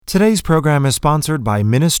Today's program is sponsored by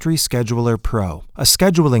Ministry Scheduler Pro, a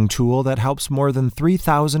scheduling tool that helps more than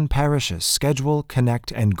 3,000 parishes schedule,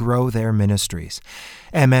 connect, and grow their ministries.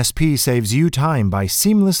 MSP saves you time by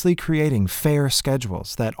seamlessly creating fair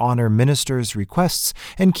schedules that honor ministers' requests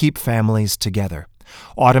and keep families together.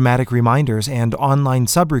 Automatic reminders and online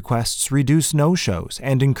sub-requests reduce no-shows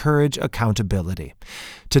and encourage accountability.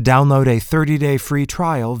 To download a 30-day free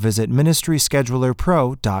trial, visit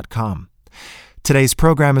ministryschedulerpro.com. Today's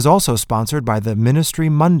program is also sponsored by the Ministry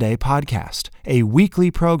Monday podcast, a weekly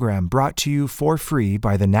program brought to you for free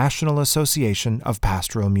by the National Association of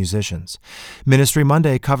Pastoral Musicians. Ministry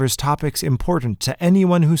Monday covers topics important to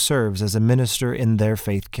anyone who serves as a minister in their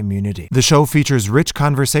faith community. The show features rich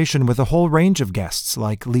conversation with a whole range of guests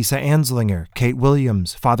like Lisa Anslinger, Kate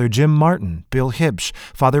Williams, Father Jim Martin, Bill Hibsch,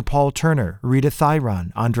 Father Paul Turner, Rita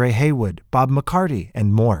Thyron, Andre Haywood, Bob McCarty,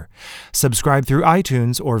 and more. Subscribe through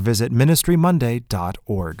iTunes or visit ministrymonday.org.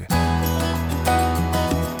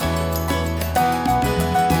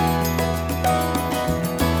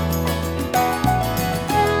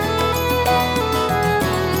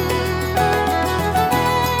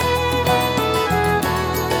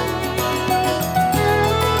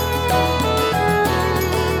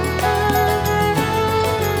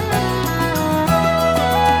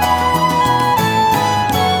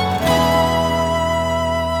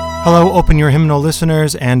 Hello, Open Your Hymnal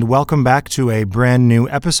listeners, and welcome back to a brand new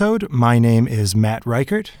episode. My name is Matt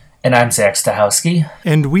Reichert. And I'm Zach Stahowski.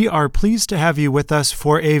 And we are pleased to have you with us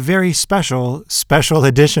for a very special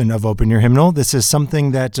edition of Open Your Hymnal. This is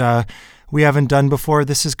something that we haven't done before.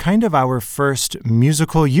 This is kind of our first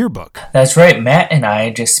musical yearbook. That's right. Matt and I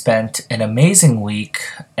just spent an amazing week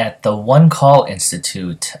at the One Call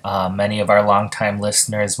Institute. Many of our longtime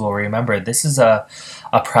listeners will remember this is a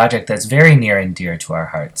project that's very near and dear to our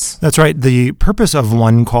hearts. That's right. The purpose of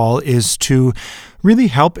One Call is to really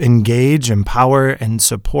help engage, empower, and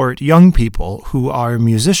support young people who are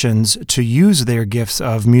musicians to use their gifts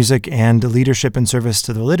of music and leadership and service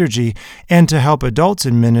to the liturgy, and to help adults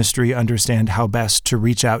in ministry understand how best to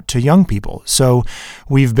reach out to young people. So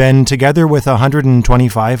we've been together with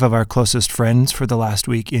 125 of our closest friends for the last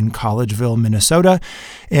week in Collegeville, Minnesota.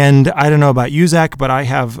 And I don't know about you, Zach, but I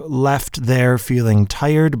have left there feeling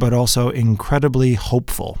tired, but also incredibly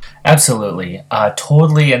hopeful. Absolutely.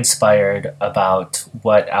 Totally inspired about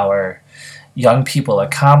what our young people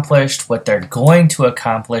accomplished, what they're going to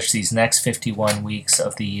accomplish these next 51 weeks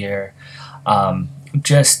of the year. I'm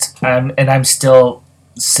still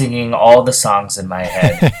singing all the songs in my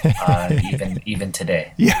head, even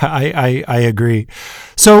today. Yeah, I agree.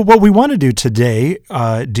 So what we want to do today,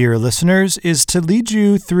 dear listeners, is to lead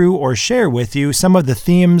you through or share with you some of the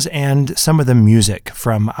themes and some of the music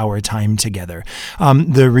from our time together.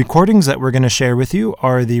 The recordings that we're going to share with you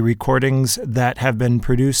are the recordings that have been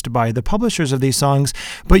produced by the publishers of these songs,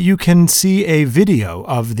 but you can see a video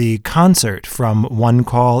of the concert from One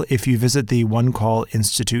Call if you visit the One Call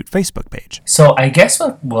Institute Facebook page. So I guess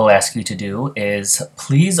what we'll ask you to do is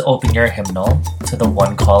please open your hymnal to the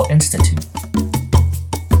One Call Institute.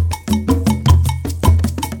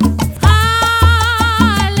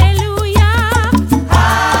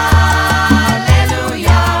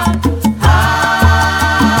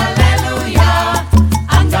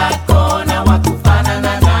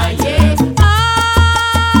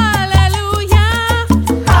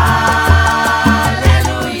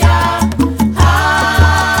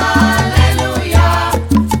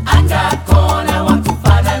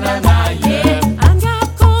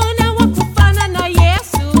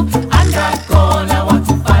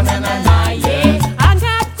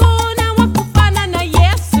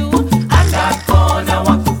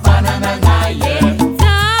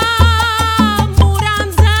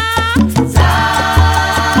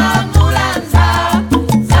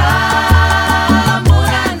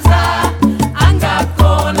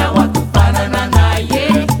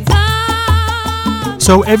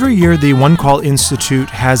 So every year, the One Call Institute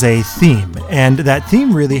has a theme, and that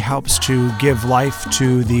theme really helps to give life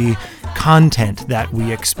to the content that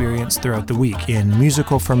we experience throughout the week in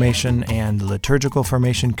musical formation and liturgical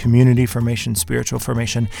formation, community formation, spiritual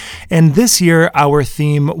formation. And this year, our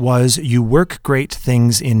theme was You Work Great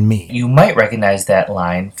Things in Me. You might recognize that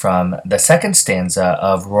line from the second stanza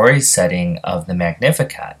of Rory's setting of the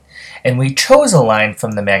Magnificat. And we chose a line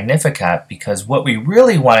from the Magnificat because what we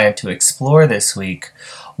really wanted to explore this week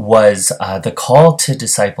was the call to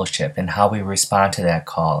discipleship and how we respond to that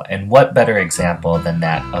call. And what better example than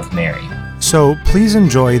that of Mary? So please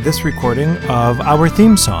enjoy this recording of our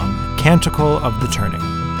theme song, Canticle of the Turning.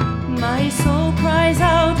 My soul cries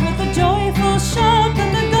out with a joyful shout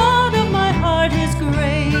that the God of my heart is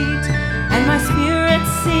great, and my spirit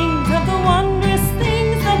sings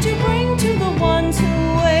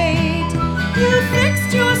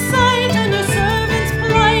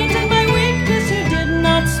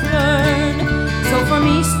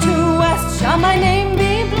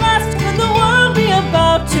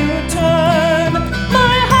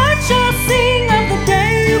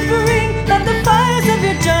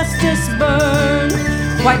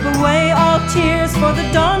tears, for the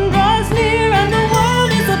dawn draws near and the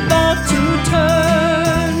world is about to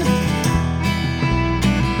turn.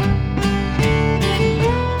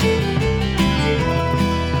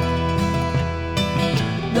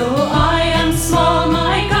 Though I am small,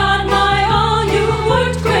 my God, my all, you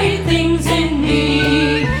worked great things in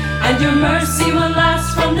me, and your mercy will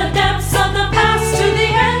last from the depths of the past to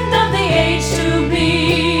the end of the age to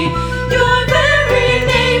be. Your very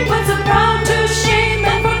name puts a proud to shame,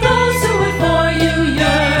 and for those who would for you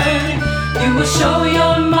yearn, you will show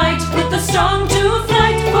your might, put the strong to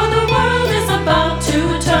flight, for the world is about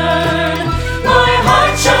to turn. My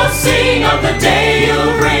heart shall sing of the day you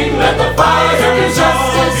bring, let the fires of your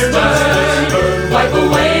justice burn. Wipe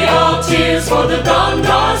away all tears, for the dawn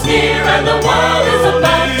draws near and the world is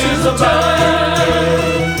about to turn.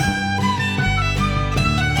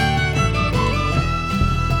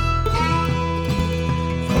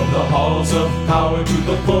 From the halls of power to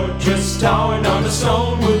the fortress tower, now the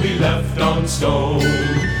stone will be left on stone.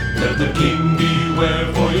 Let the king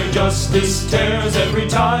beware, for your justice tears every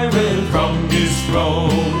tyrant from his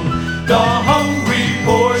throne. The hungry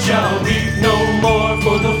poor shall weep no more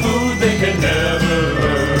for the food they can never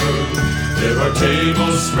earn. There are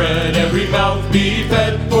tables spread, every mouth be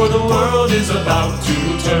fed, for the world is about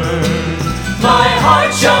to turn. My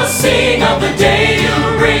heart shall sing of the day you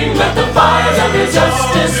bring, let the fires of your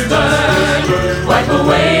justice burn. Wipe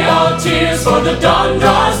away all tears, for the dawn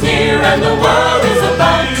draws near and the world is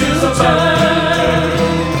about to turn.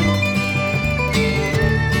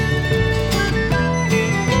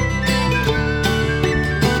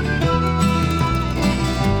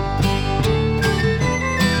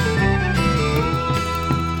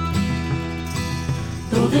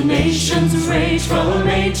 Though the nations rage from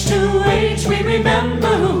age to age, we remember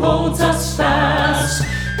who holds us fast.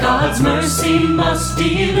 God's mercy must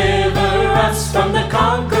deliver us from the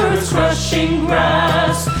conqueror's crushing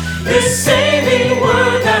grasp. This saving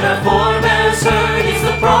word that our forebears heard is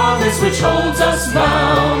the promise which holds us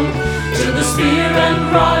bound, till the spear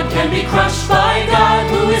and rod can be crushed by God,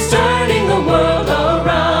 who is turning the world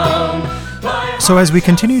around. So as we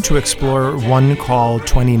continue to explore One Call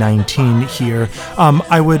 2019 here,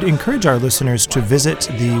 I would encourage our listeners to visit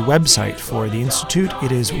the website for the Institute.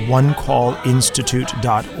 It is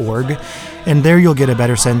onecallinstitute.org. And there you'll get a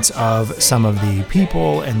better sense of some of the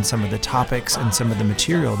people and some of the topics and some of the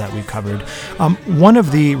material that we've covered. One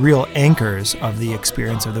of the real anchors of the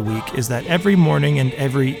experience of the week is that every morning and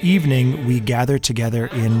every evening we gather together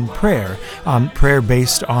in prayer, prayer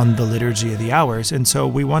based on the Liturgy of the Hours. And so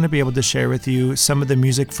we want to be able to share with you some of the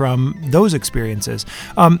music from those experiences.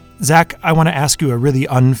 Zach, I want to ask you a really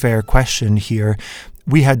unfair question here.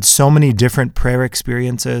 We had so many different prayer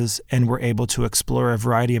experiences and were able to explore a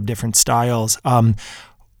variety of different styles.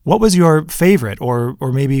 What was your favorite, or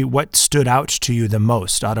maybe what stood out to you the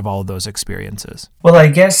most out of all of those experiences? Well, I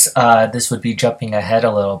guess this would be jumping ahead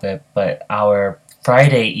a little bit, but our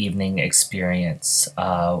Friday evening experience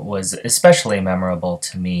was especially memorable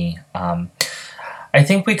to me. I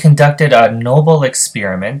think we conducted a noble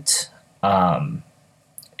experiment,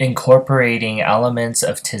 incorporating elements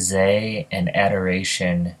of Taizé and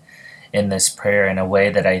adoration in this prayer in a way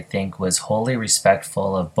that I think was wholly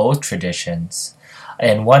respectful of both traditions,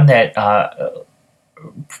 and one that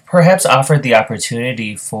perhaps offered the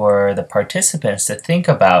opportunity for the participants to think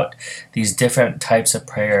about these different types of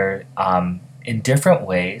prayer in different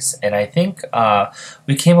ways. And I think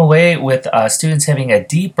we came away with students having a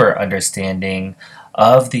deeper understanding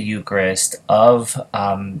of the Eucharist, of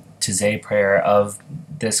Taizé prayer, of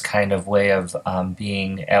this kind of way of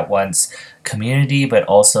being at once community but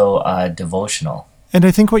also devotional. And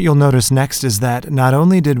I think what you'll notice next is that not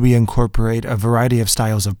only did we incorporate a variety of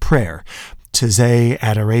styles of prayer, Taizé,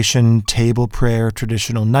 adoration, table prayer,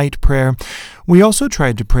 traditional night prayer, we also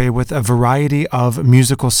tried to pray with a variety of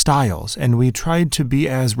musical styles, and we tried to be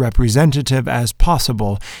as representative as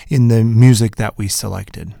possible in the music that we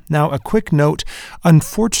selected. Now, a quick note,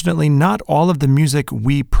 unfortunately, not all of the music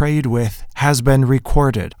we prayed with has been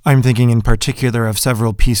recorded. I'm thinking in particular of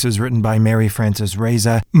several pieces written by Mary Frances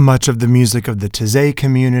Reza, much of the music of the Taizé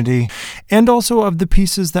community, and also of the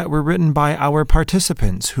pieces that were written by our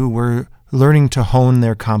participants who were learning to hone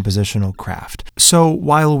their compositional craft. So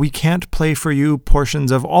while we can't play for you portions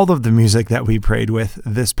of all of the music that we prayed with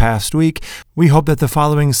this past week, we hope that the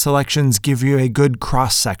following selections give you a good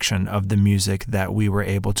cross-section of the music that we were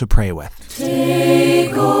able to pray with.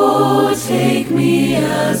 Take, oh, take me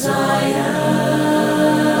as I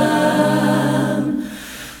am.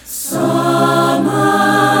 Summon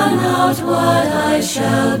out what I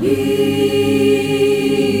shall be.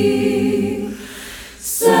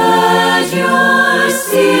 Set your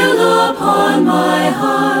seal upon upon my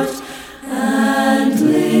heart and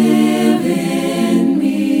live in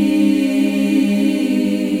me.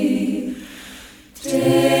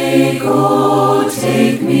 Take, oh,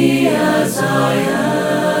 take me as I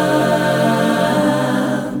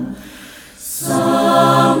am.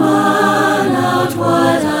 Summon out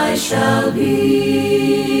what I shall be.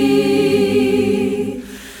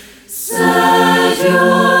 Set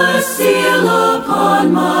your seal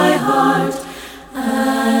upon my heart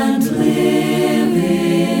and live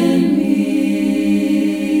in me.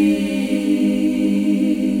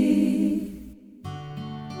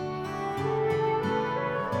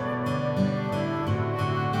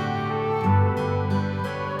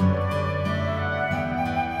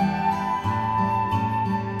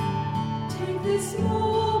 Take this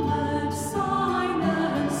moment, sign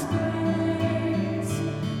and space.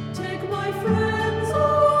 Take my friends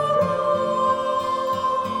around.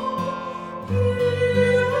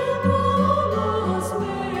 Here above us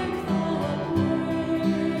make the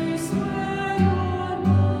place where your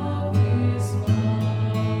love is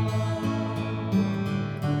found.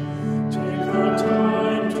 Take the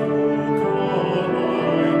time to call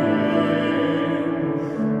my name.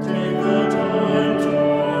 Take the time to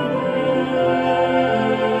learn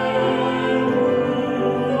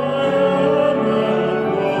who I am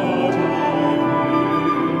and what I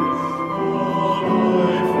mean. All I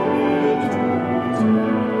failed to say.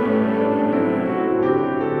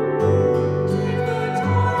 Take the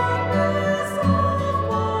darkness of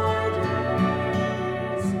my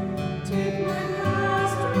days. Take my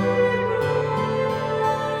past regret.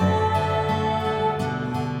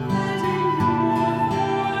 Letting your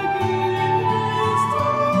forgiveness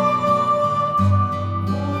touch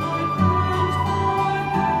what I can't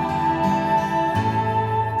forget.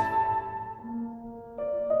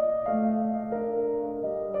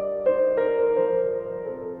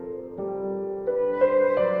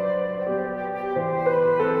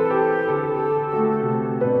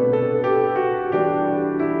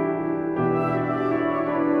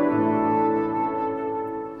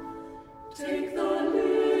 Take the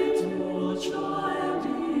little child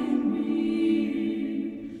in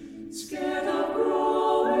me, scared of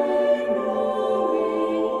growing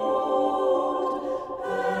old,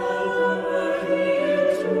 ever here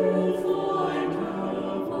to find her,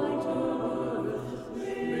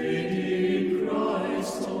 made in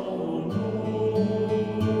Christ alone.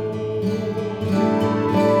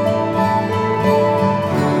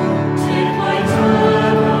 Take my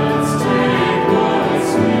talents, take my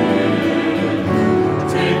skill,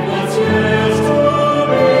 take what's yours to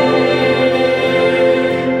me.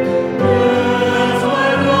 Let my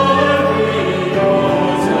life be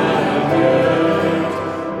yours and yet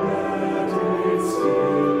let it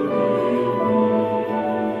still be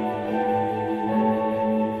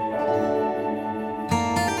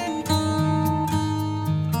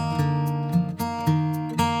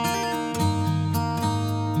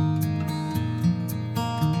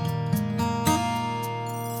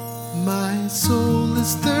My soul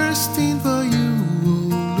is thirsting for you, O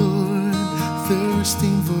Lord,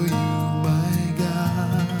 thirsting for you, my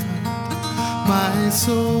God. My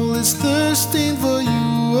soul is thirsting for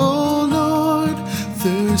you, O Lord,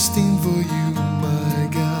 thirsting for you, my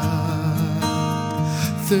God,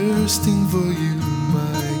 thirsting for you,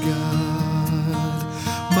 my God.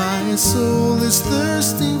 My soul is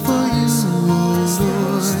thirsting for you, O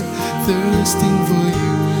Lord, thirsting for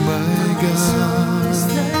you, my God.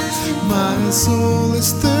 My soul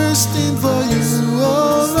is thirsting for you,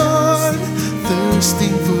 oh Lord,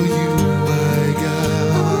 thirsting for you, my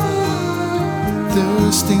God,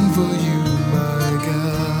 thirsting for you, my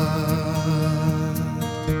God.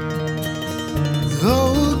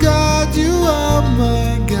 Oh God, you are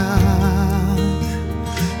my God,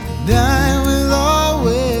 and I will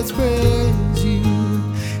always praise you.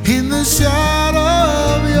 In the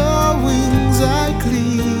shadow of your wings I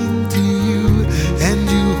cling to you, and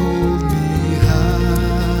you hold me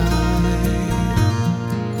high.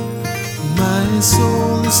 My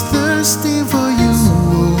soul is thirsting for you,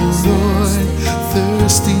 oh Lord,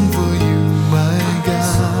 thirsting for you, my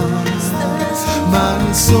God.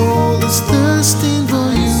 My soul is thirsting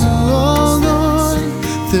for you, oh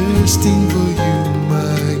Lord, thirsting for you,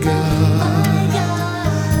 my God,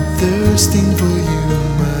 thirsting for you,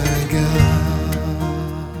 my God.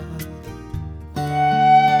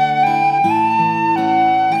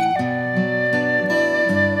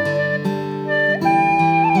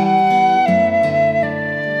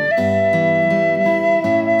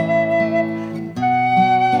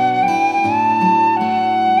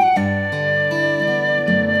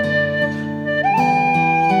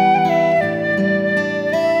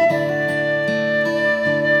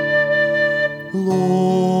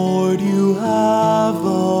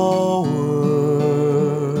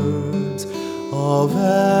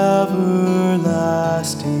 of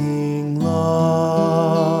everlasting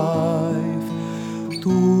life.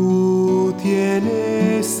 Tú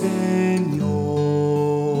tienes, Señor,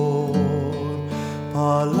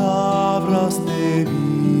 palabras de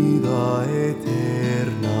vida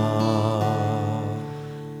eterna.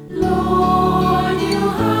 Lord, you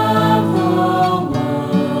have the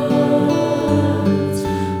words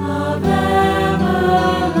of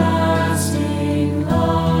everlasting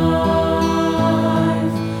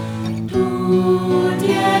life. Tú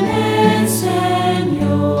tienes, Señor,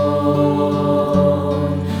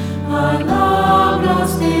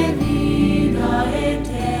 palabras de vida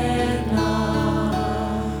eterna.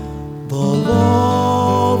 The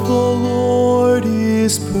law of the Lord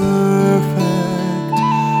is perfect,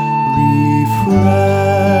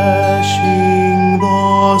 refreshing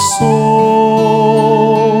the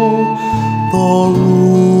soul. The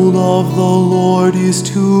rule of the Lord is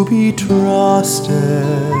to be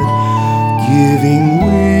trusted, giving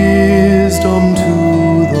wisdom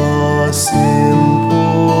to the simple.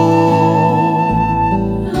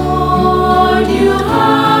 Lord, you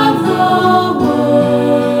have the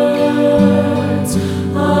words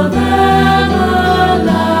of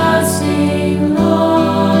everlasting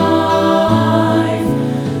life.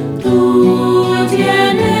 Tú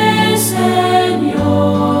tienes, Señor,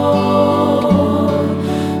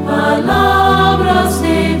 palabras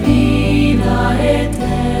de vida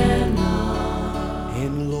eterna.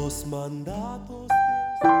 En los mandatos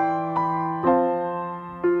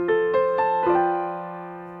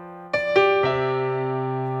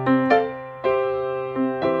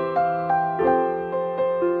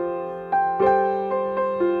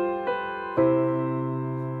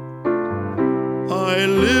I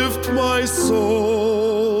lift my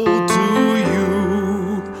soul to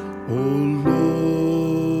you, O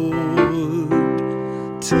Lord.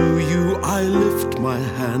 To you I lift my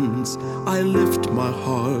hands, I lift my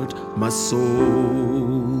heart, my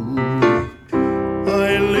soul.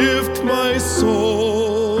 I lift my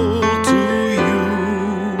soul to you,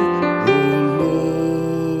 O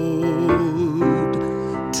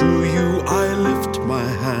Lord. To you I lift my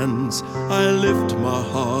hands, I lift my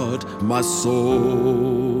heart, my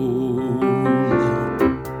soul.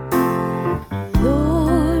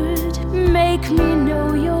 Lord, make me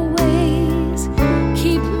know your ways.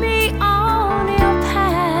 Keep me on your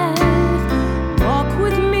path. Walk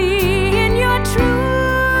with me in your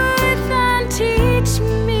truth and teach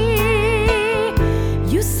me.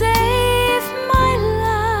 You save my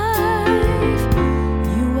life.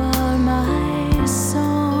 You are my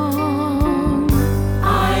song.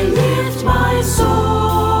 I lift my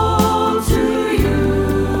soul to you,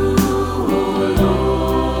 O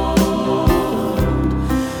Lord.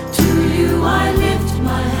 To you I lift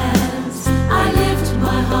my hands, I lift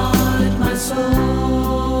my heart, my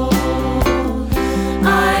soul. I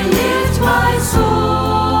lift my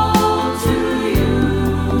soul to you,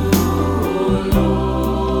 O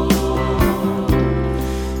Lord.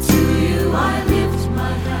 To you I lift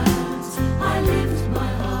my hands, I lift my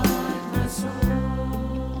heart, my soul.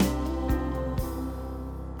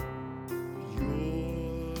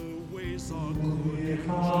 Your ways are good.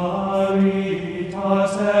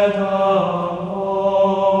 Caritas et amor,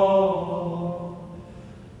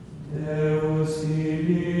 Deus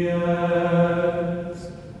ilies,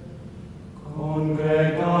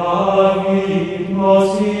 congregavit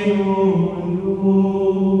nos in unum,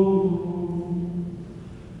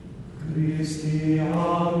 Christi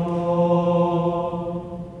amor,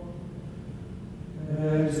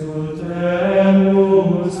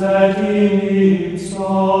 exultemus et in ipso,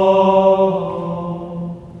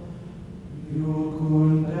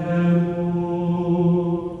 iucundemus,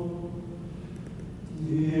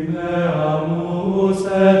 timeamus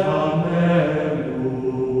et amemus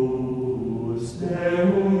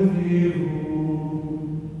Deum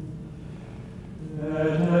vivum,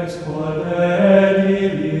 et exponedi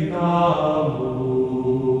ligamus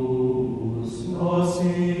nos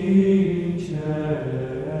in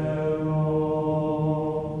cielo.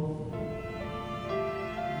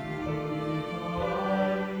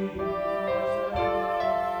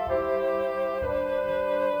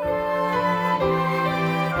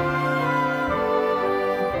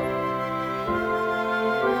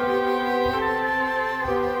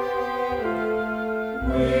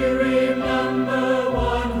 We remember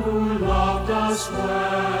one who loved us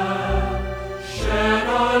well, shared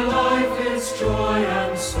our life, its joy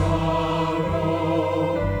and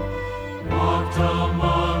sorrow, walked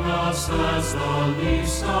among us as the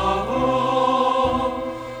least of all,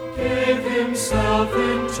 gave himself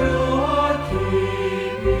into our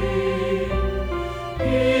keeping.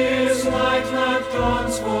 He is light that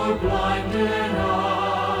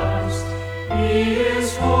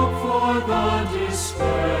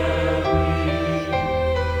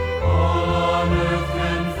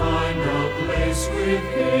feast with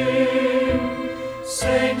him,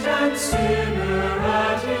 saint and sinner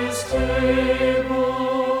at his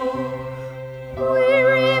table. We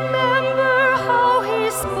remember how he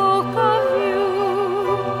spoke of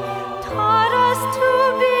you, taught us to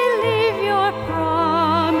believe your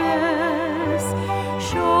promise,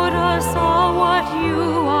 showed us all what you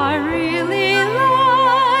are really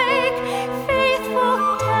like,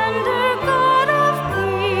 faithful, tender God of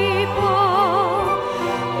people,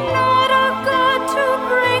 not a God to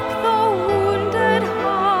break the wounded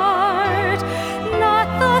heart, not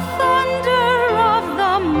the thunder of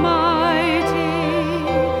the mighty,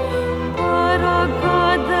 but a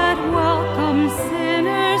God that welcomes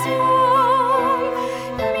sinners home,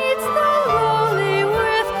 meets the lowly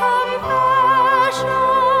with compassion.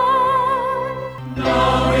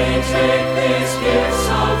 Now we take these gifts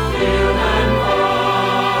of field and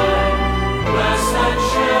vine, bless and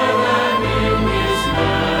share them in his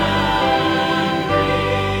name.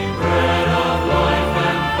 Bread of life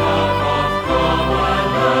and cup of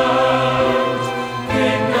covenant,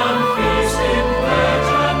 kingdom feast in pledge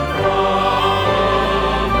and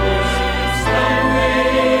promise. Then we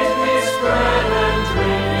eat his bread and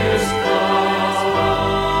drink his cup.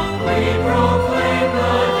 We proclaim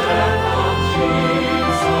the death of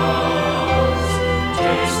Jesus.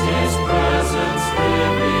 Taste his presence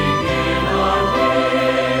living in our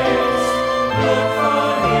midst. Look for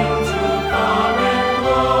him to come in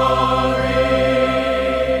glory.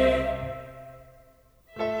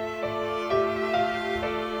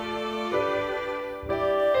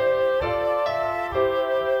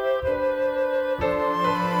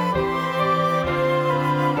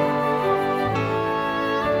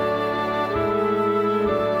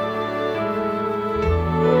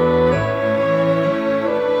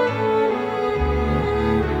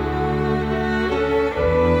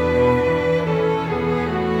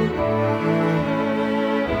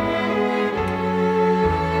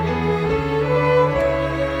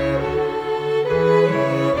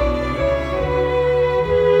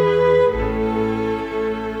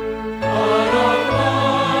 God of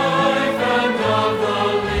life and of the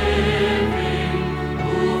living,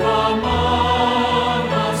 move among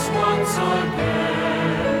us once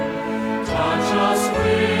again. Touch us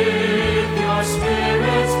with your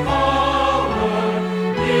Spirit's power.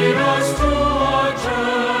 Lead us to our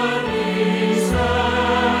journey's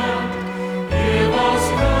end. Give us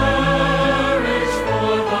courage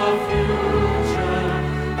for the future.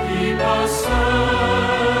 Keep us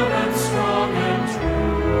servants strong and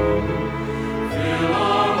true. Fill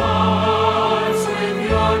our hearts with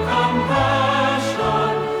your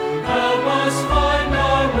compassion. Help us find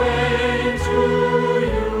our way to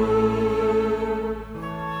you.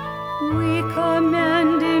 We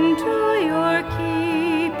commend into your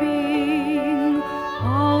keeping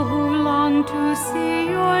all who long to see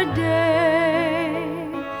your day,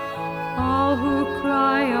 all who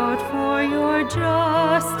cry out for your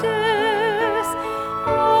justice,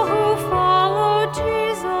 all who follow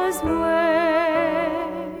Jesus' way.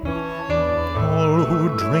 All who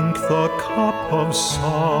drink the cup of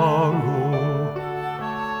sorrow,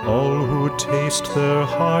 all who taste their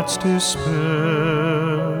heart's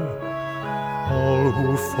despair, all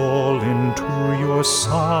who fall into your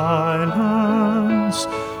silence,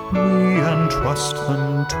 we entrust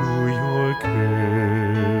them to your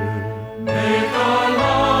care. Make our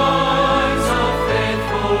lives a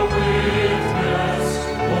faithful witness,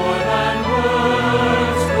 more than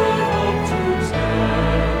words could hope to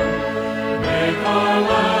tell. Make our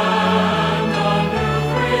land a new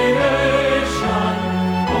creation,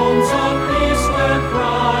 homes of peace where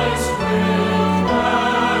Christ will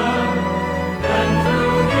dwell. Then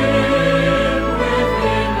through him, with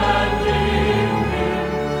him and in him,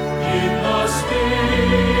 in the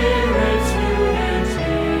Spirit's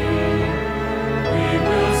unity, we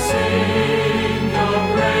will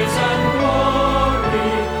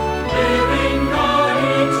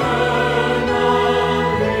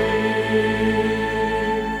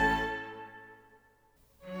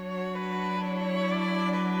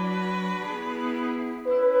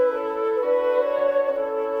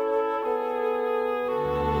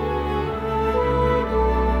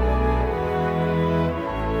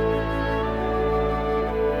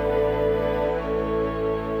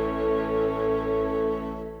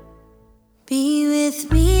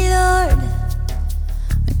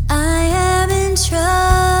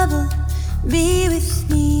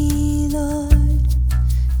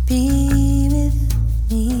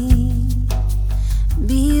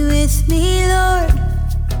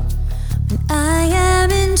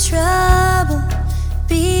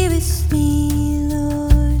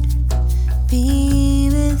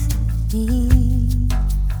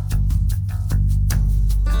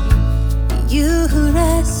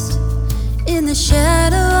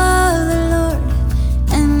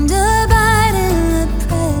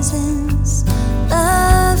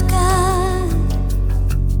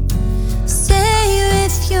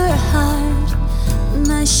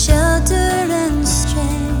my shelter and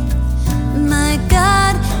strength. My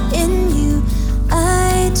God, in you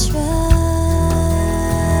I trust.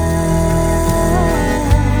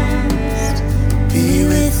 Be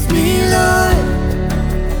with me, Lord,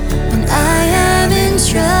 when I am in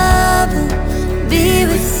trouble. Be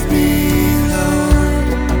with me, Lord.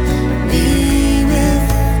 Be with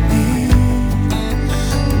me.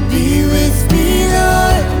 Be with me,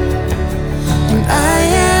 Lord, when I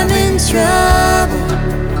am in trouble.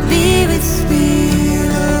 Be with me,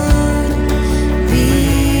 Lord. Be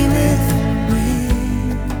with me.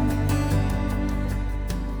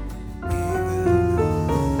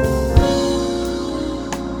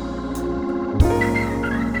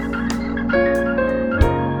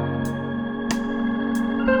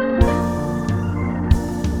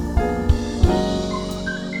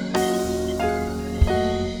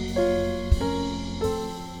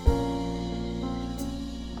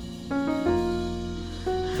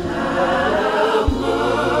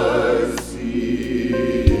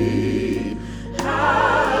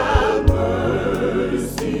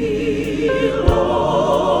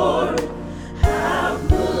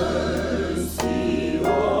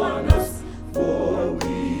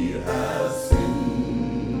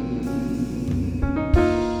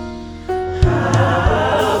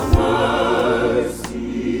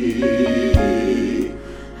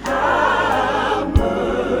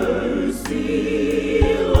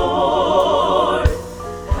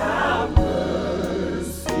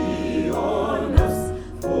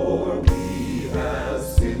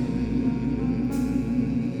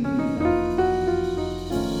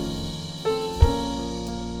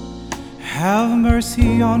 Have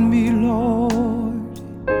mercy on me, Lord,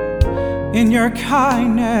 in your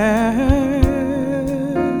kindness.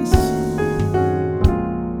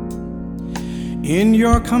 In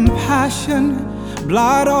your compassion,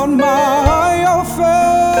 blot on my offense.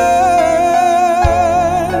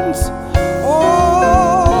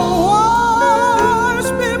 Oh, wash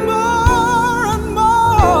me more and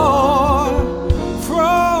more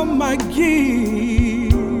from my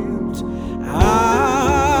guilt,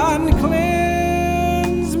 and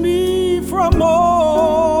cleanse me from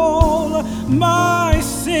all my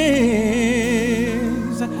sins.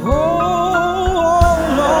 Oh,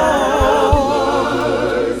 Lord,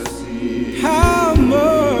 have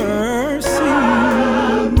mercy.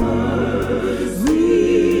 Have mercy,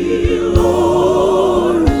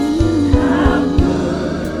 Lord. Have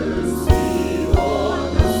mercy on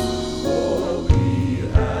us, for we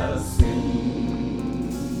have sinned.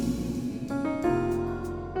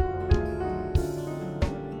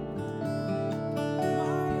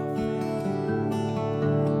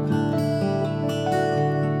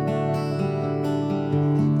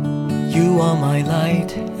 You are my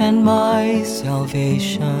light and my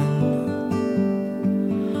salvation.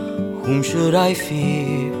 Whom should I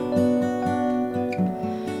fear?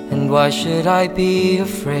 And why should I be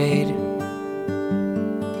afraid?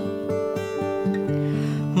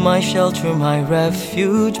 My shelter, my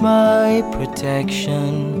refuge, my protection,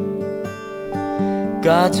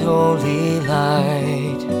 God's holy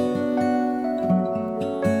light.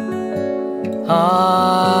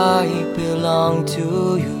 I belong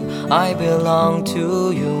to you, I belong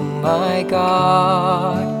to you, my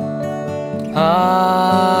God.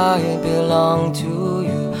 I belong to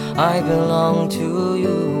you, I belong to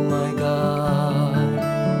you, my God.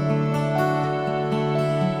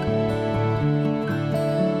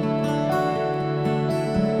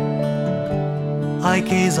 I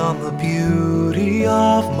gaze on the beauty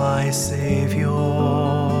of my Savior.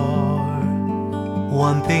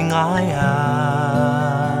 One thing I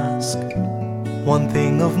ask, one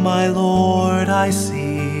thing of my Lord I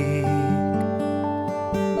seek,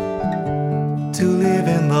 to live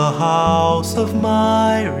in the house of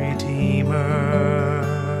my Redeemer,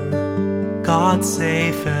 God's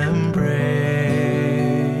safe embrace.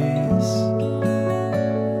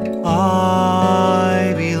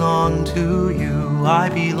 I belong to you, I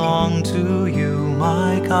belong to you,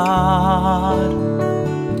 my God.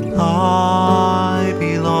 I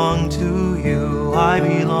belong to you, I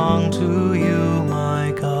belong to you,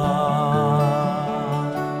 my God.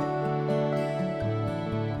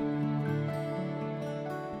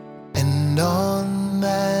 And on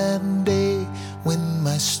that day when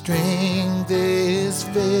my strength is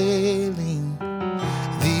failing,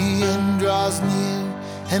 the end draws near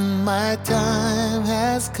and my time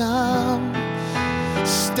has come,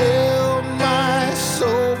 still my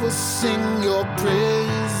soul will sing your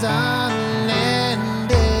praise unending.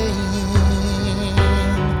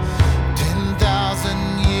 10,000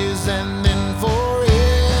 years and then forevermore.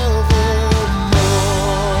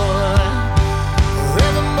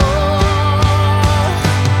 Forever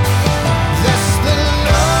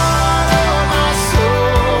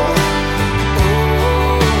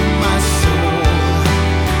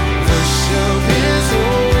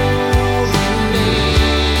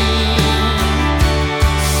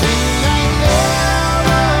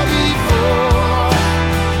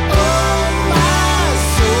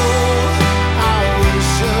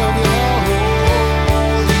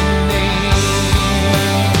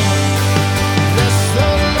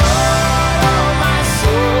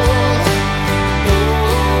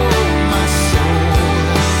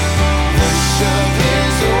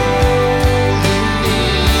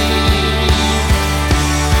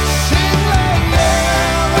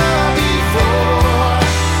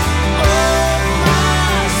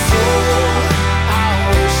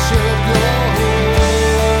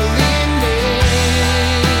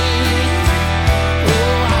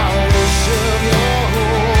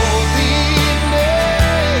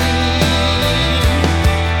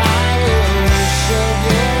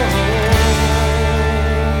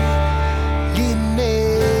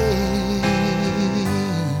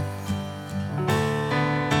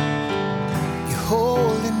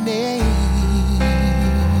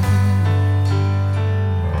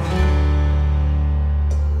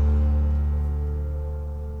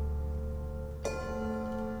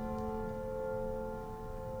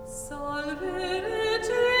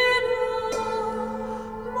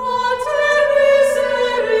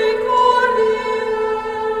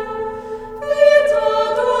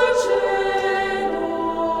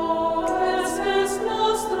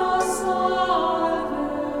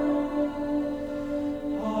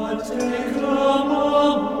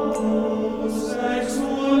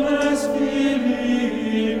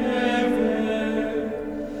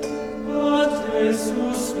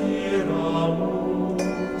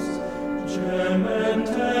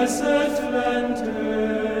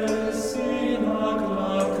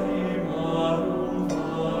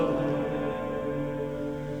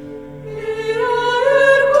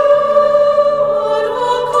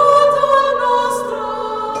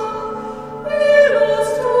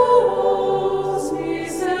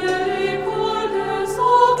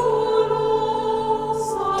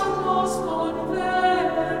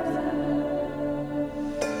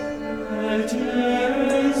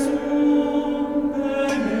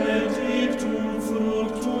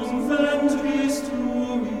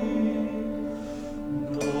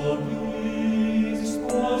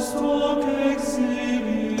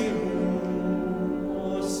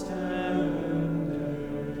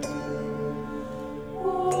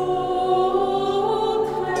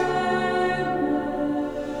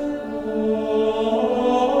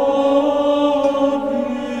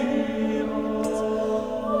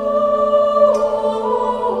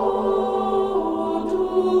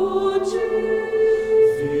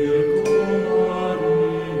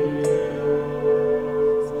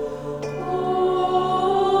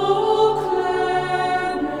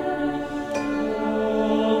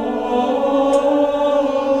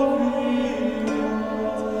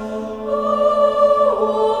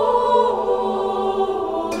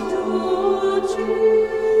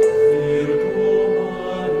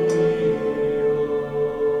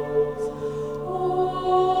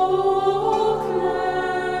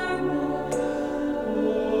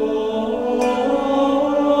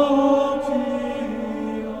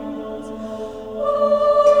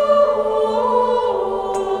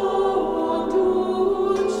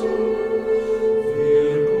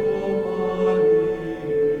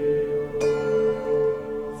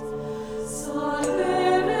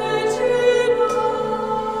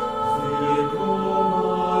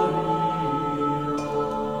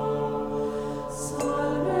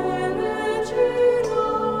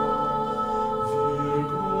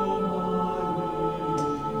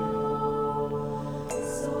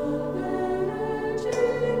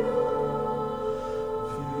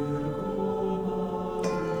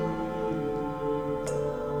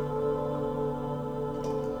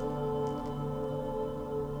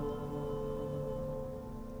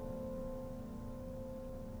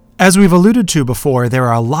As we've alluded to before, there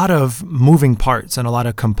are a lot of moving parts and a lot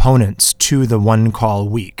of components to the One Call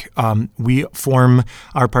week. We form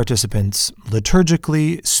our participants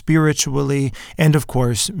liturgically, spiritually, and of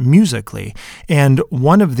course, musically. And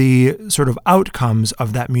one of the sort of outcomes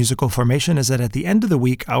of that musical formation is that at the end of the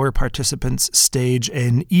week, our participants stage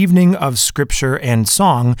an evening of scripture and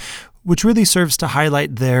song, which really serves to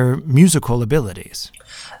highlight their musical abilities.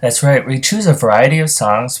 That's right. We choose a variety of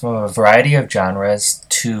songs from a variety of genres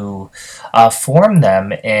to form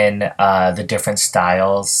them in the different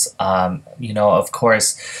styles. Of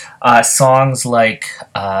course, songs like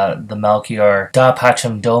the Melchior Da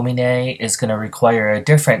Pacem Domine is going to require a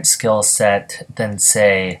different skill set than,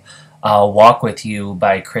 say, Walk With You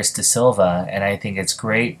by Chris De Silva, and I think it's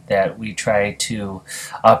great that we try to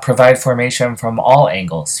provide formation from all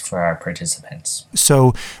angles for our participants.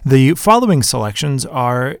 So the following selections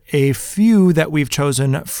are a few that we've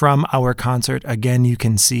chosen from our concert. Again, you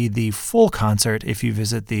can see the full concert if you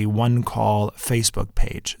visit the One Call Facebook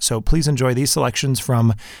page. So please enjoy these selections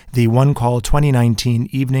from the One Call 2019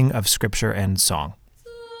 Evening of Scripture and Song.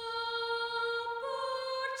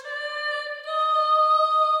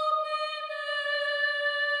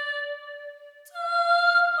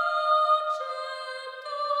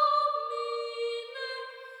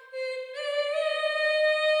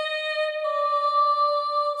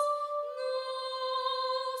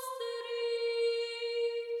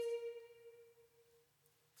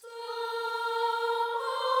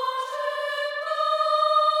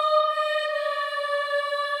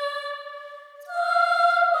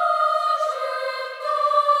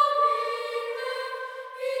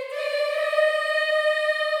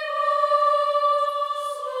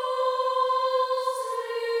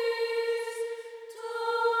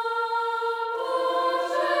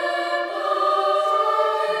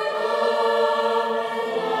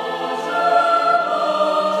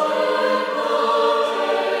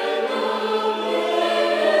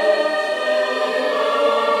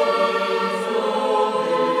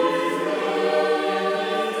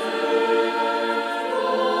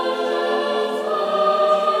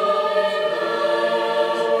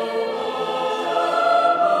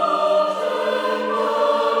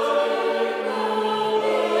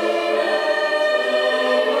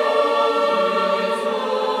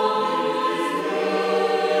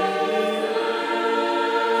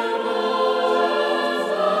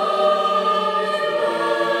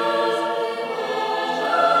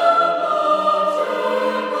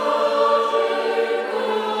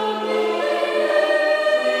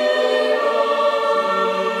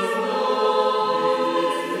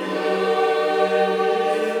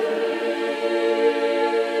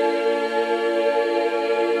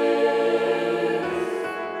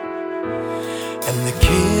 and the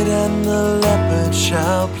kid and the leopard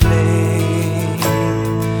shall play.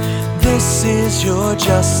 This is your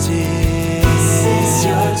justice. This is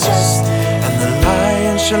your justice. And the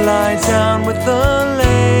lion shall lie down with the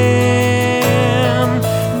lamb.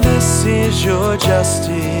 This is your justice.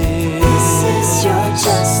 This is your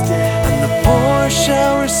justice. And the poor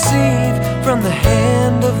shall receive from the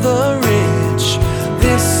hand of the rich.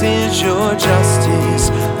 This is your justice.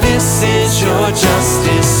 This is your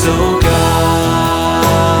justice, O God.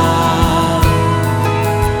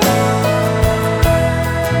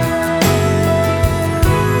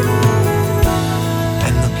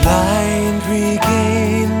 And the blind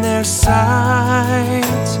regain their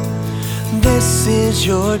sight. This is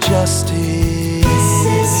your justice. This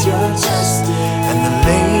is your justice. And the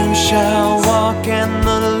lame shall walk and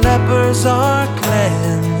the lepers are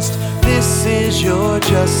cleansed. This is your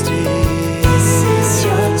justice. This is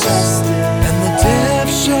your justice. And the deaf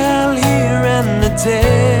shall hear and the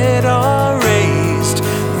dead are raised.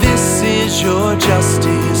 This is your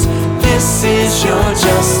justice. This is your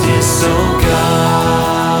justice, O God.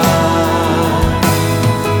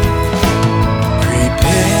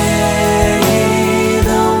 Prepare ye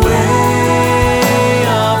the way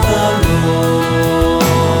of the Lord.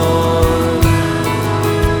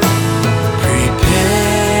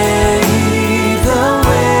 Prepare ye the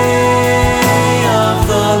way of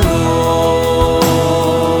the Lord.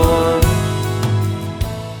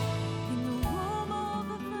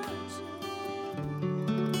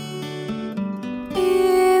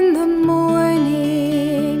 In the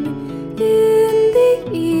morning, in the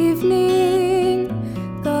evening,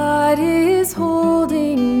 God is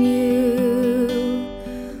holding you,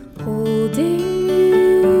 holding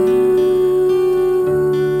you.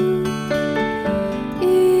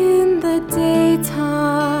 In the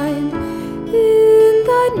daytime, in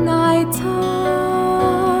the nighttime,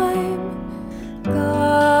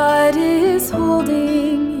 God is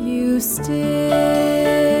holding you still.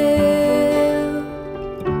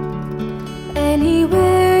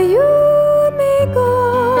 Anywhere you may go,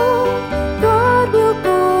 God will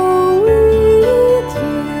go with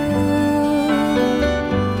you.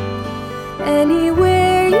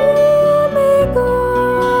 Anywhere you may go,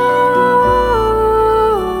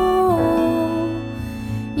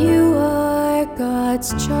 you are God's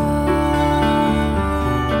child.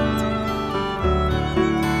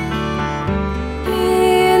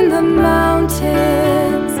 In the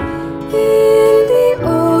mountains, in the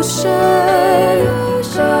ocean,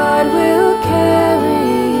 God will carry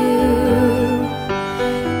you.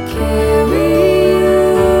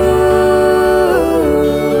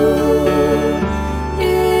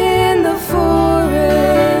 In the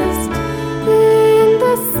forest, in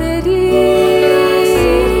the cities,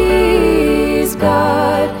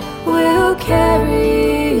 God will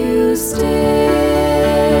carry you still.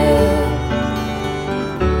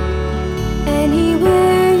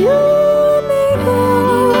 Anywhere you may go,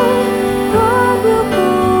 God will go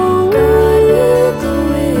with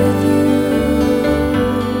you.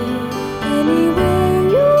 Anywhere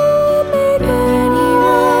you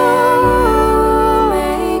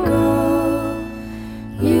may go,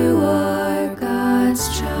 you are God's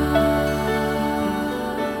child.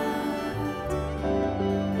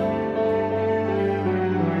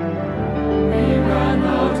 We ran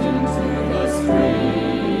out into the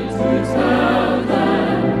streets to tell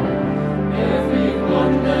them,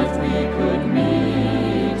 everyone that we could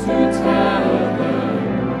meet to tell them,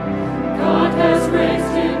 God has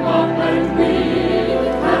raised him up and we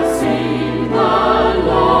have seen the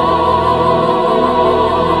Lord.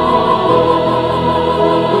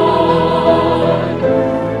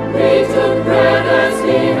 We took bread as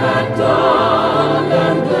he had done,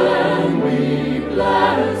 and then we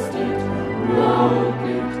blessed it, broke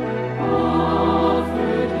it,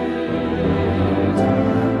 offered it.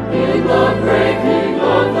 In the breaking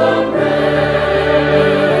of the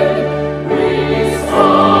bread, we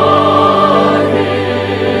saw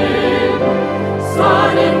him.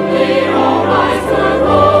 Suddenly our eyes were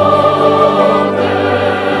opened.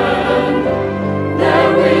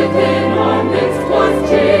 There within our midst was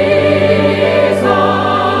Jesus,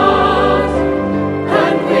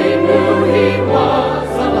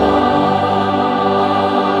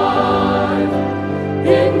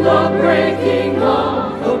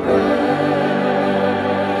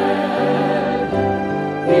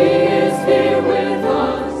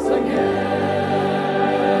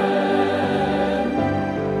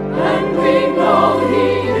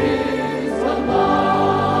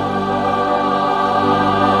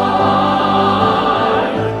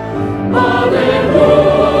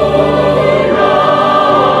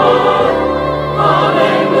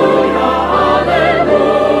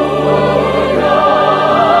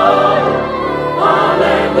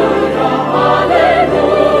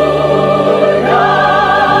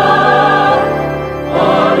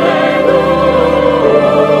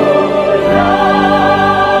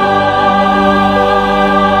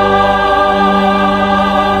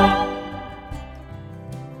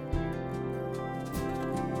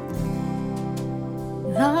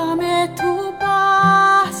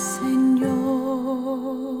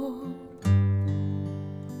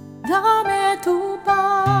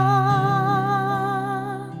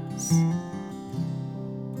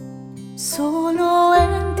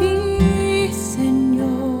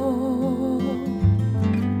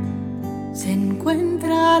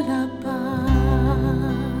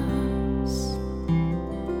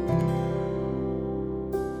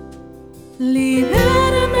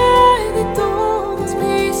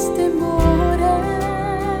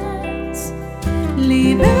 temores,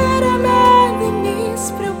 libérame de mis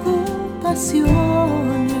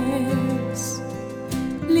preocupaciones,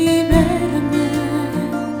 libérame,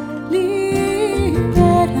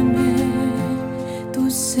 libérame, tu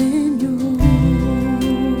Señor.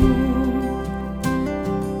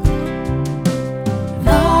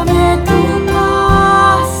 Dame tu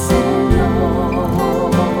paz,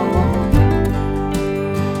 Señor,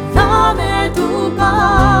 dame tu paz,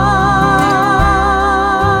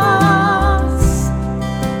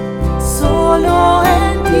 solo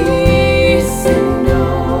en ti,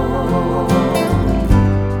 Señor,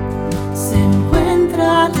 se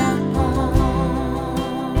encuentra la paz.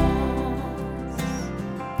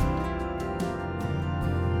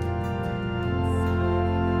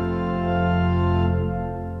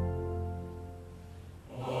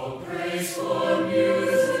 Praise for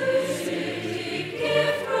music,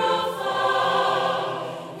 gift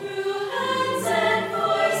profound, through hands and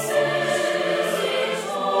voices, its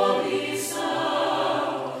holy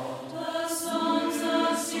sound. The songs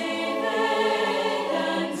of David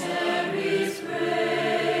and Mary's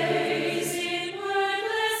praise, in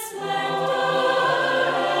wordless splendor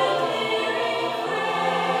and hearing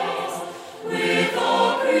praise, with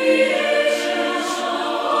all creation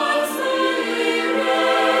once newly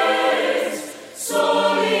raised.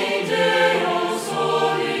 Soli Deo,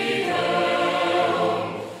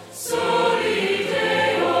 Soli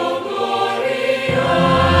Deo Gloria.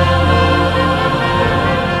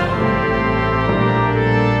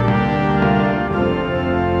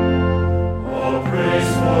 Oh,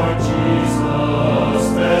 praise for Jesus,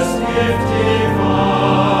 best gift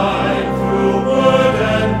divine, through word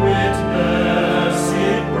and witness,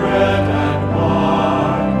 in bread and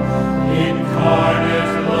wine,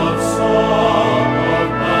 incarnate love song of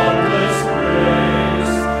boundless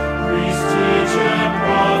grace, priest, teacher,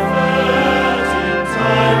 prophet, in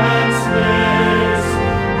time and space,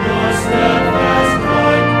 your steadfast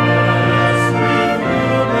kindness with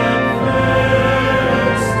human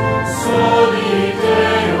face. Soli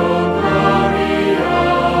Deo Gloria,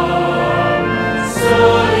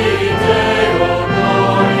 Soli Deo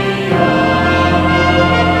Gloria.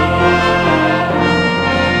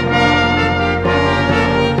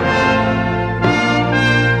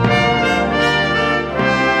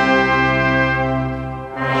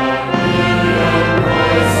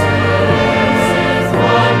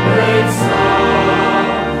 One great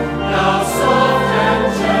song, now soft and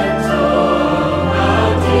gentle, now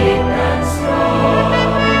deep and strong,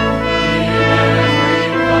 in every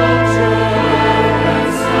culture and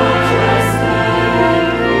such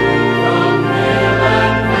deep, from hill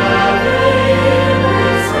and valley,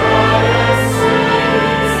 with sky and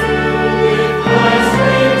seas, with high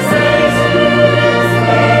streams and streams,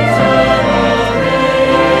 eternal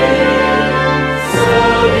reign.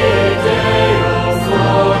 Soli Deo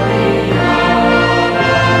Gloria,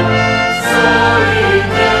 Soli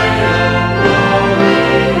Deo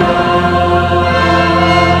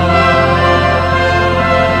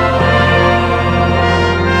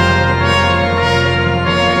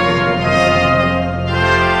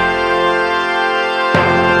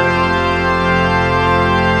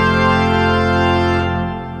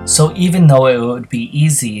So even though it would be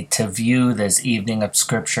easy to view this evening of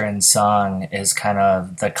scripture and song as kind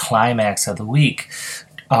of the climax of the week,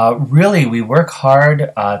 really we work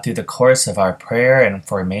hard through the course of our prayer and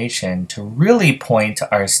formation to really point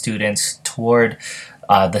our students toward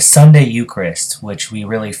the Sunday Eucharist, which we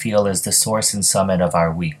really feel is the source and summit of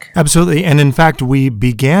our week. Absolutely. And in fact, we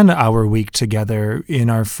began our week together in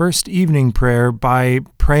our first evening prayer by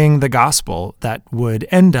praying the gospel that would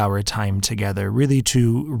end our time together, really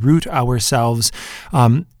to root ourselves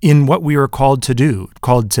in what we were called to do,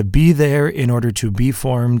 called to be there in order to be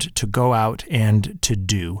formed, to go out and to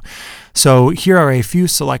do. So here are a few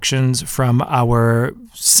selections from our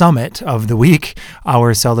summit of the week,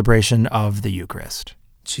 our celebration of the Eucharist.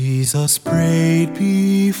 Jesus prayed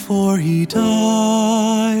before he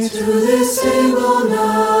died. To this table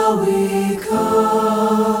now we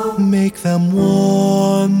come, Make them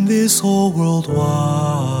one, this whole world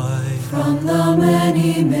wide. from the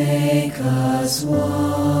many make us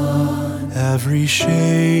one. Every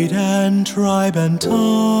shade and tribe and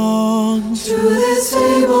tongue, To this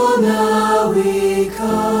table now we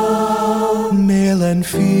come, male and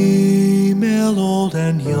female, old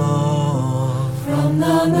and young. from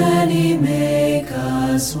the many make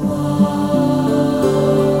us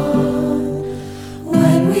one.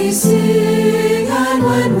 When we sing and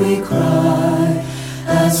when we cry,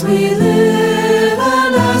 as we live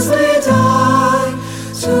and as we die,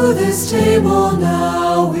 to this table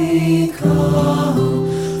now we come,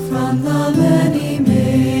 From the many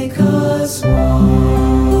make us one.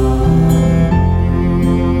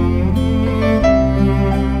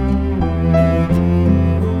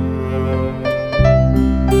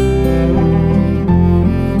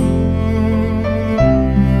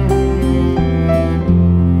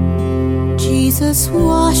 Jesus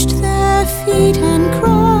washed their feet and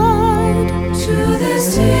cried, To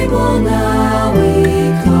this table now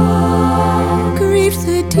we come. grieved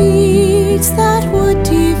the deeds that would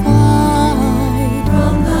divide.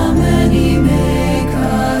 From the many make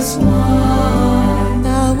us one.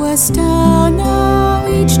 Thou wast down now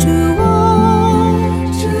each to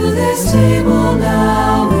one. To this table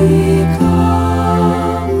now we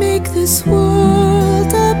come. Make this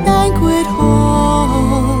world a banquet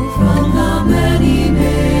hall. From the many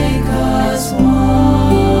make us one.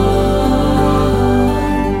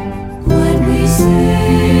 When we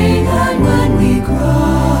sing and when we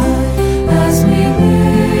cry, as we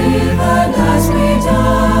live and as we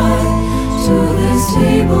die, to this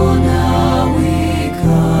table now we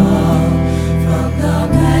come. From the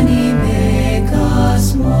many make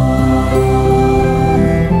us one.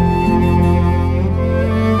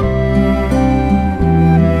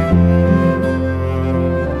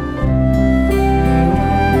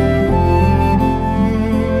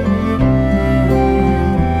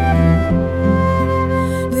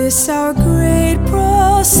 This our great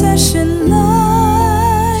procession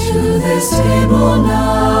line, To this table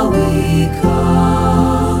now we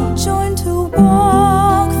come. joined to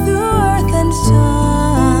walk through earth and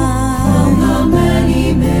From time. the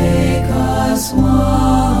many make us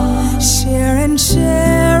one. Share and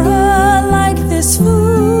share alike this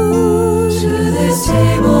food. To this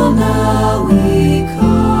table now we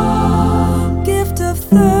come. Gift of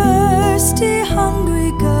thirsty,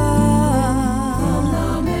 hungry God. From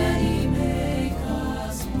the many make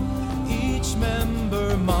us one. Each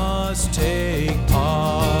member must take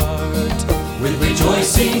part. With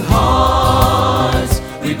rejoicing hearts,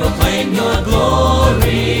 we proclaim your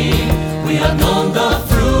glory. We have known the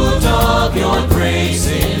fruit of your grace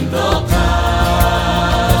in the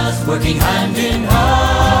past. Working hand in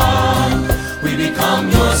hand, we become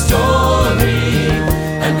your story.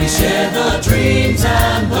 And we share the dreams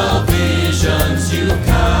and the visions you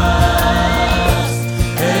cast.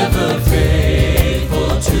 Ever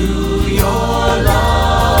faithful to your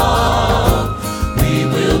love, we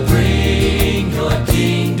will bring your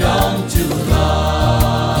kingdom to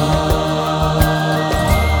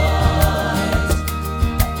light.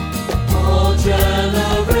 All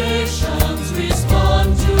generations respond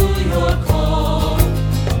to your call,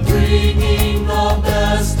 bringing the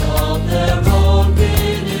best of their own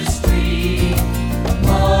ministry.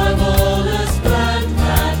 Marvelous blend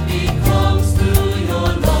that becomes through your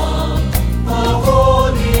love, a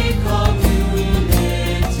holy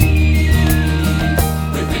community.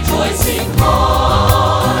 With rejoicing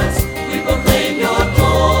hearts, we proclaim your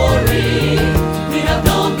glory. We have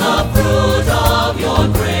known the fruit of your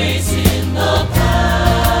grace in the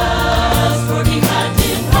past. Working hand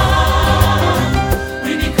in hand,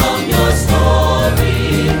 we become your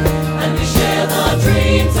story, and we share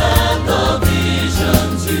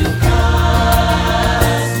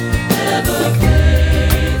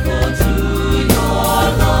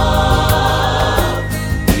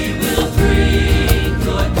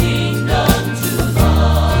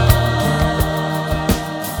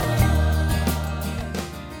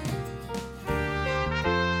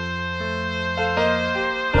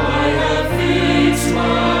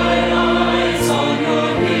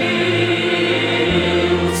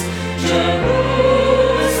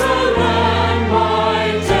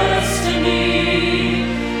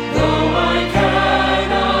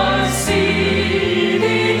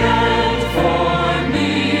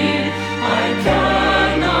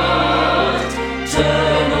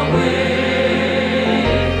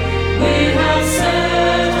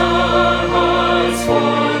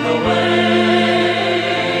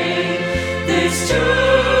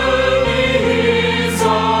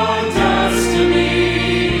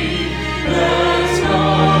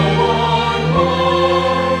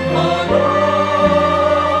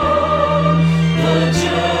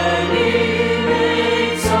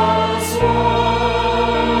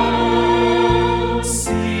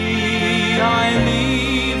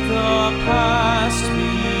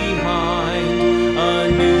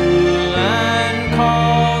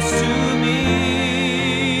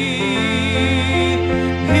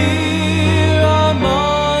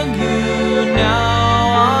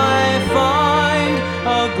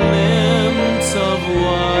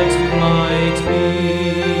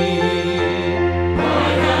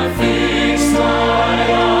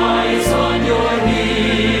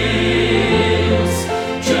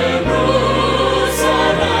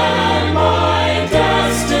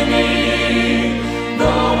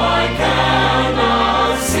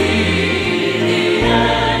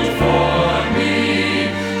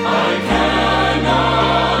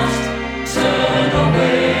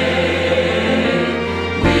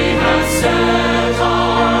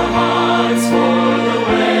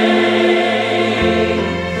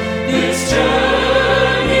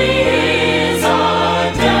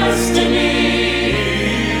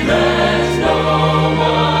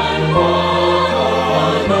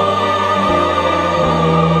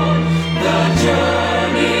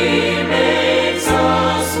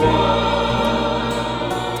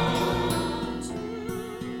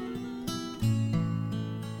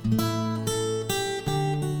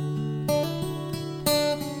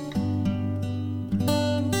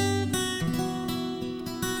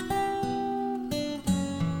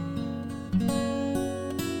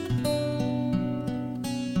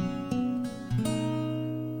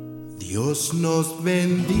Dios nos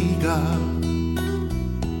bendiga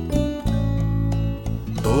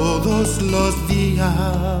todos los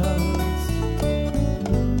días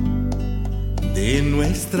de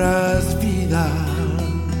nuestras vidas,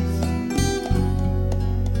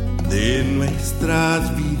 de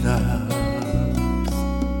nuestras vidas.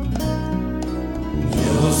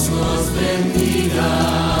 Dios nos bendiga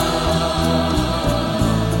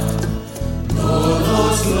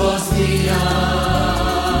todos los días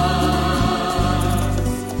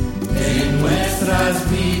de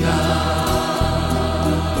nuestras vidas,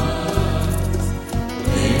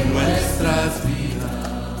 de nuestras vidas.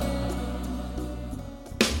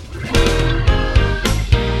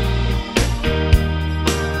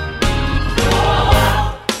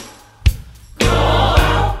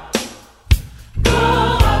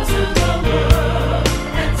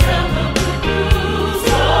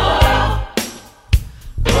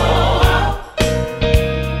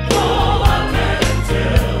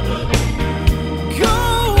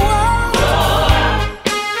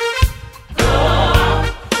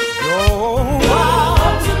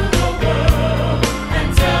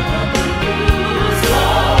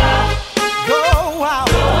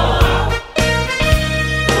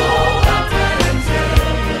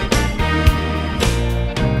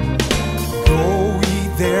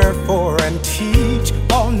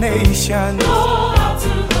 Nations. Go out to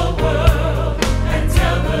the world and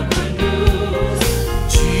tell the good news.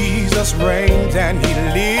 Jesus reigns and he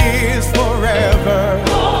lives forever.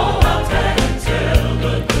 Go out and tell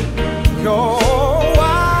the good news. Go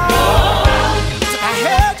out to the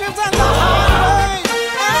hedges and the highways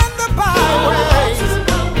and the byways. Go out to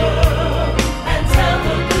the world and tell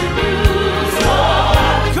the good news.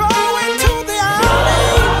 Go into the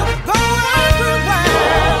alleys, go everywhere. Go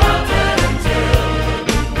out and tell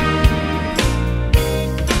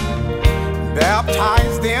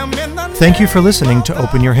Thank you for listening to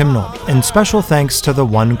Open Your Hymnal, and special thanks to the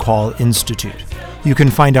One Call Institute. You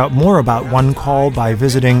can find out more about One Call by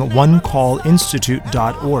visiting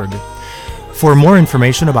onecallinstitute.org. For more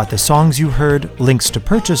information about the songs you heard, links to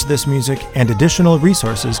purchase this music, and additional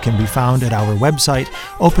resources can be found at our website,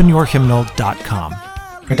 openyourhymnal.com.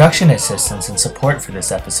 Production assistance and support for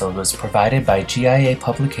this episode was provided by GIA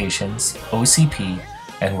Publications, OCP,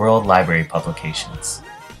 and World Library Publications.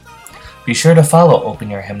 Be sure to follow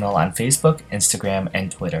Open Your Hymnal on Facebook, Instagram,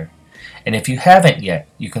 and Twitter. And if you haven't yet,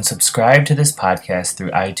 you can subscribe to this podcast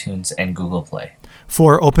through iTunes and Google Play.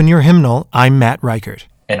 For Open Your Hymnal, I'm Matt Reichert.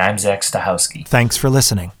 And I'm Zach Stachowski. Thanks for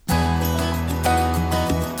listening.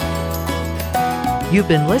 You've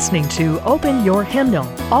been listening to Open Your Hymnal.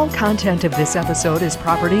 All content of this episode is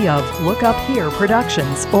property of Look Up Here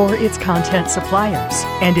Productions or its content suppliers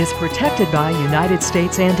and is protected by United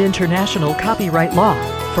States and international copyright law.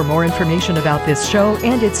 For more information about this show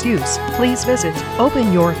and its use, please visit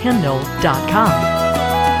openyourhymnal.com.